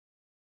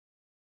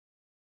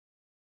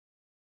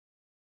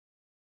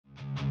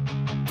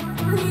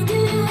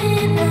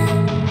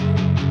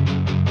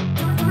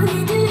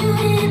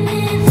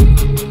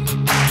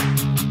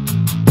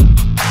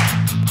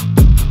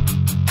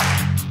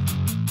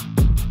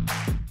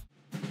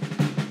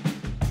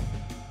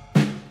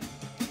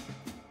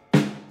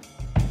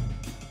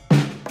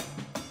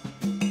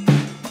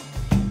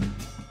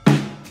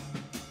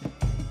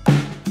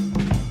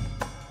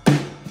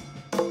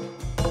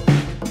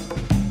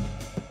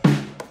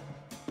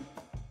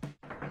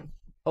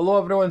Hello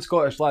everyone,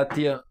 Scottish Lad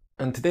here.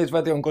 In today's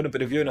video I'm going to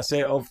be reviewing a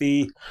set of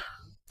the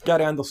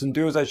Gary Anderson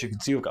duos. As you can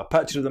see, we've got a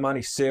picture of the man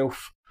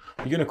himself,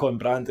 the unicorn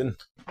branding,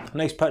 a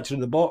nice picture of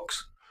the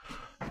box,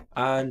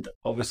 and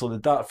obviously the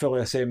dart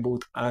fully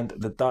assembled, and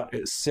the dart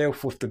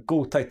itself with the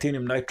gold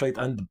titanium nitride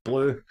and the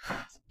blue.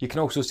 You can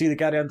also see the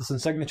Gary Anderson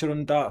signature on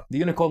the dart. The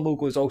unicorn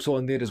logo is also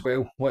on there as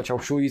well, which I'll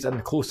show you in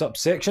the close-up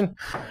section.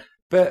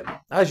 But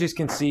as you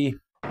can see,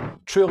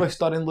 truly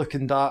stunning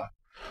looking dart.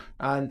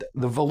 And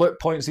the volute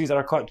points these are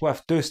equipped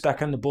with do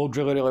stick in the board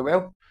really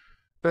well.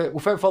 But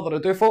without further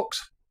ado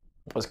folks,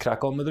 let's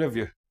crack on with the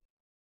review.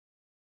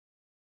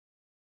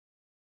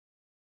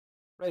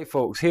 Right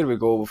folks, here we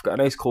go. We've got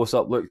a nice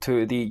close-up look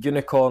to the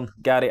Unicorn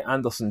Gary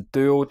Anderson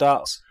duo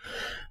darts.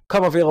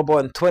 Come available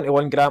in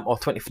 21g or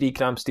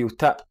 23g steel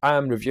tip. I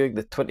am reviewing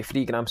the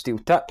 23g steel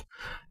tip.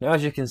 Now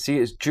as you can see,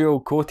 it's dual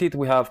coated.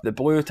 We have the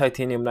blue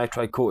titanium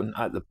nitride coating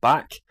at the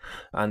back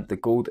and the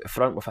gold at the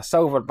front with a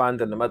silver band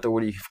in the middle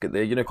where you've got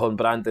the unicorn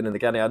branding and the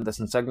Gary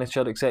Anderson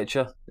signature,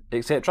 etc,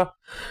 etc.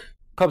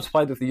 Comes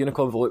supplied with the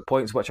unicorn volute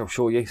points, which I'll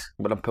show you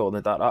when I'm pulling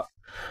the dart up.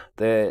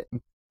 The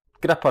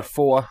gripper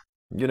 4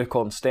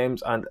 unicorn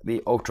stems and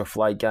the ultra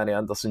fly Gary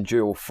Anderson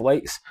dual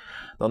flights.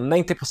 They're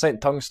 90%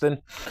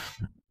 tungsten,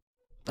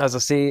 as I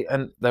say,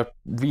 and they're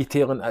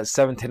retailing at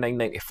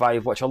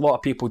 $79.95, which a lot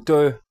of people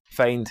do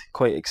find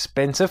quite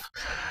expensive.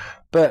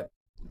 But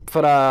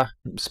for a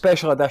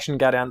special edition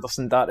Gary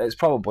Anderson dart, it's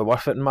probably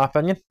worth it in my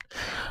opinion.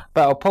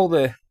 But I'll pull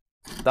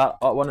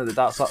one of the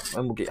darts up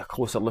and we'll get a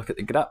closer look at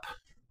the grip.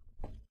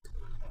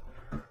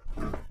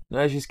 Now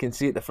as you can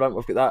see at the front,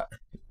 we've got that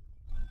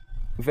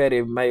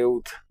very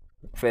mild,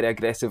 very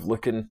aggressive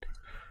looking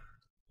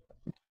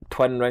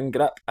twin ring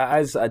grip. It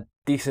is a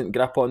decent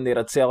grip on there.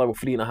 I'd say a level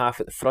 3.5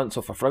 at the front,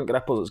 so for front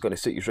grippers it's going to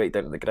suit you right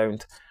down to the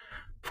ground.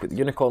 We've got the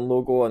unicorn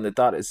logo on the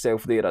dart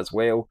itself there as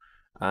well,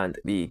 and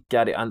the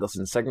Gary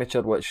Anderson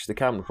signature, which the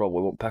camera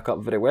probably won't pick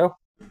up very well.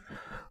 And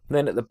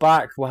then at the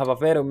back we'll have a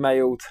very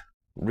mild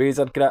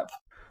razor grip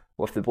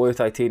with the blue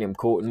titanium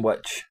coating,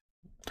 which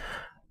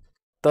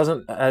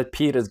doesn't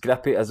appear as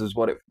grippy as is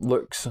what it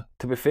looks,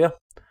 to be fair.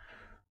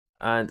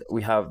 And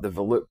we have the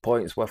volute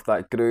points with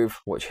that groove,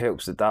 which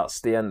helps the dart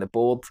stay in the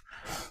board.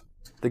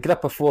 The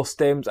gripper 4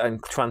 stems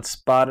and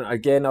transparent.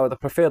 Again, I would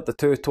have preferred the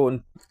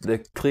two-tone,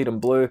 the clear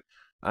and blue,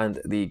 and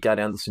the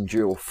Gary Anderson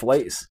dual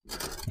flights.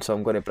 So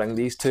I'm going to bring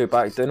these two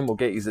back down and we'll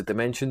get you the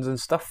dimensions and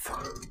stuff.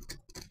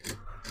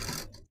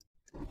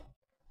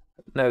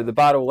 Now the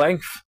barrel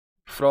length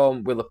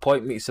from where the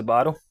point meets the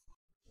barrel.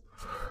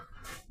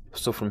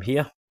 So from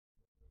here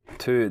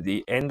to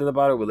the end of the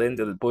barrel, where the end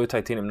of the blue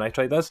titanium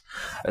nitride is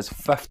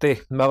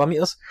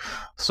 50mm.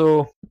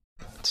 So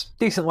it's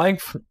decent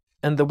length.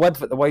 And the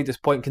width at the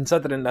widest point,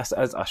 considering this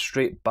is a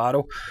straight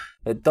barrel,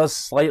 it does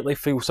slightly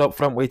feel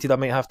front weighted, I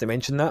might have to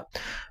mention that.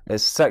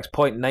 It's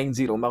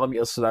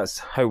 6.90mm, so that's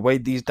how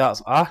wide these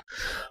darts are.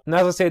 And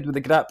as I said with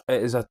the grip,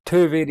 it is a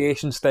 2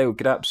 variation style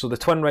grip, so the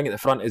twin ring at the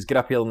front is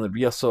grippier than the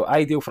rear, so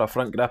ideal for a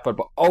front gripper,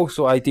 but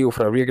also ideal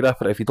for a rear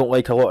gripper if you don't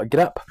like a lot of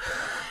grip.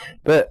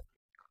 But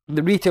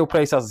the retail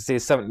price, as I say,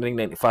 is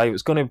 $79.95.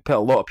 It's going to put a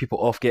lot of people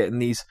off getting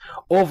these.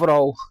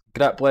 Overall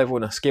grip level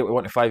on a scale of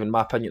 1 to 5, in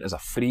my opinion, is a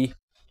 3.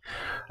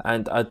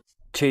 And I'd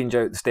change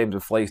out the stems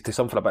and flights to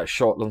something a bit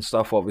shorter and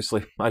stuff,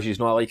 obviously. As you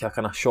know, I like a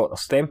kind of shorter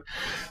stem.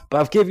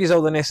 But I've gave you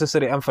all the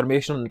necessary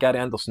information on the Gary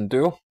Anderson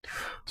duo,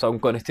 so I'm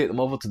going to take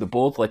them over to the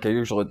board like I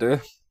usually do.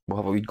 We'll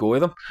have a wee go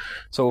with them.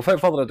 So without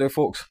further ado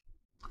folks,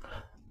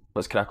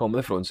 let's crack on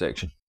with the throwing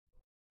section.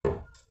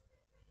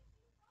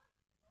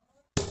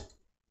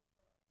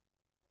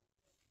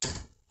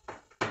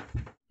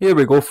 Here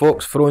we go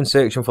folks, throwing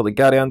section for the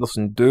Gary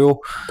Anderson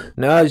duo.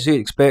 Now as you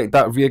expect,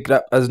 that rear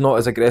grip is not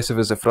as aggressive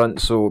as the front,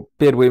 so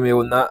bear with me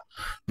on that.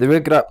 The rear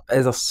grip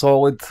is a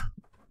solid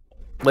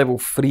level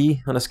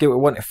 3 on a scale of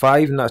 1 to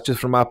 5, and that's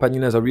just from my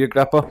opinion as a rear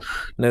gripper.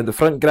 Now the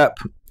front grip,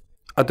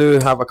 I do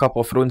have a couple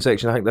of throwing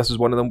sections. I think this is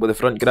one of them with the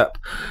front grip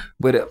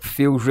where it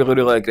feels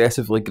really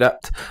aggressively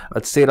gripped.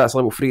 I'd say that's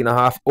level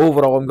 3.5.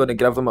 Overall I'm going to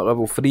give them a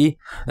level 3.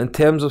 In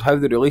terms of how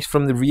they release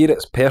from the rear,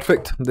 it's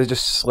perfect. They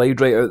just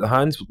slide right out the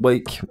hands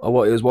like a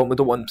lot of us want. We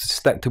don't want to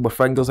stick to with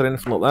fingers or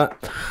anything like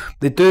that.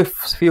 They do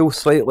feel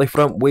slightly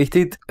front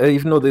weighted,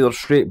 even though they're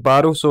straight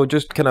barrel, so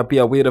just kind of be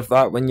aware of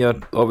that when you're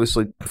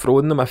obviously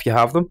throwing them if you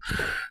have them.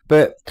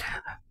 But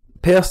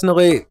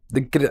personally,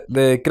 the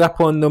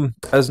grip on them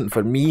isn't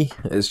for me.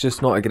 It's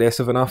just not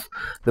aggressive enough.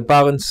 The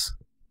balance,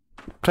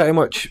 pretty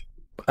much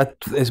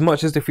as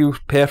much as they feel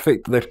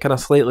perfect, they're kind of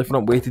slightly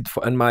front-weighted,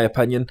 in my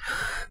opinion.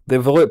 The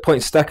volute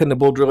point sticking the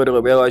board really,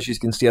 really well. As you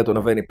can see, I don't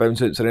have any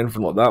bounce outs or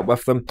anything like that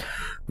with them.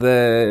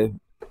 The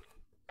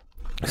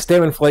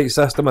stem and flight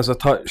system is a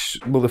touch.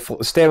 Well,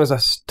 the stem is a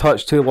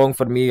touch too long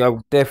for me.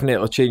 I'll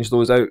definitely change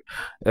those out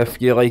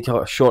if you like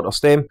a shorter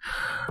stem.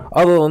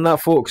 Other than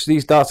that, folks,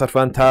 these darts are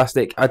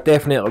fantastic. I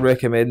definitely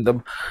recommend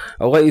them.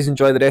 I'll let you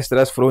enjoy the rest of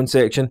this throwing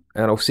section,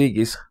 and I'll see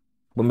you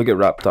when we get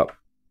wrapped up.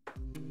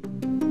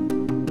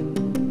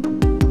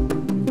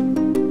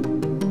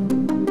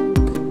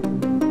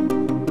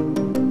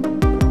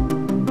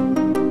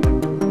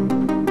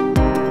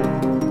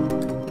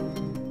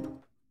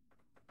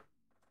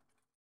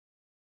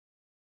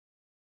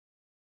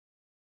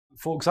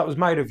 Folks, that was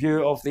my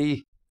review of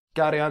the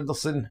Gary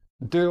Anderson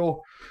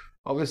Duo.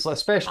 Obviously a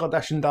special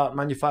edition dart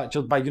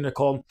manufactured by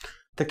Unicorn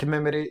to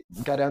commemorate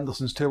Gary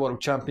Anderson's 2 World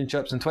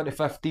Championships in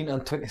 2015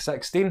 and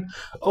 2016.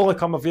 Only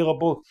come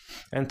available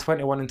in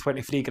 21 and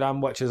 23 gram,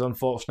 which is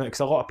unfortunate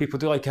because a lot of people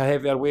do like a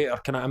heavier weight or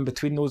kind of in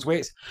between those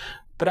weights.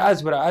 But it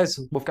is what it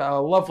is. We've got a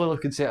lovely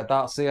looking set of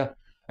darts there,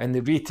 and they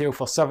retail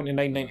for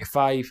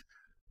 $79.95.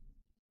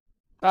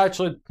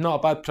 Actually, not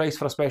a bad price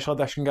for a special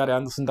edition Gary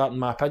Anderson dart in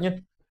my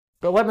opinion.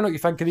 But let me know what you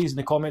think of these in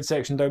the comment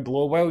section down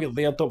below. While you're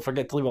there, don't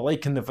forget to leave a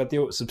like in the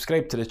video,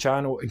 subscribe to the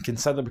channel, and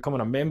consider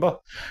becoming a member.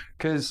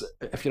 Because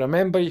if you're a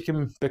member, you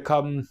can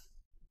become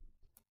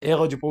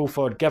eligible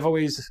for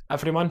giveaways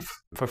every month,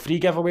 for free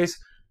giveaways.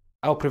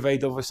 I'll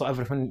provide obviously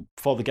everything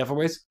for the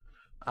giveaways,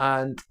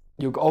 and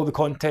you'll get all the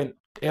content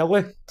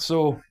early.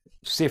 So,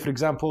 say for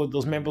example,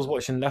 there's members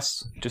watching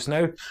this just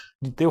now,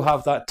 they'll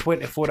have that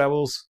 24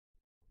 hours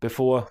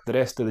before the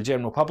rest of the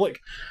general public.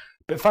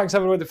 But thanks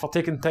everybody for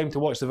taking the time to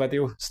watch the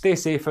video. Stay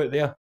safe out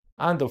there,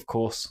 and of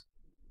course,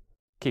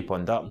 keep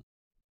on darting.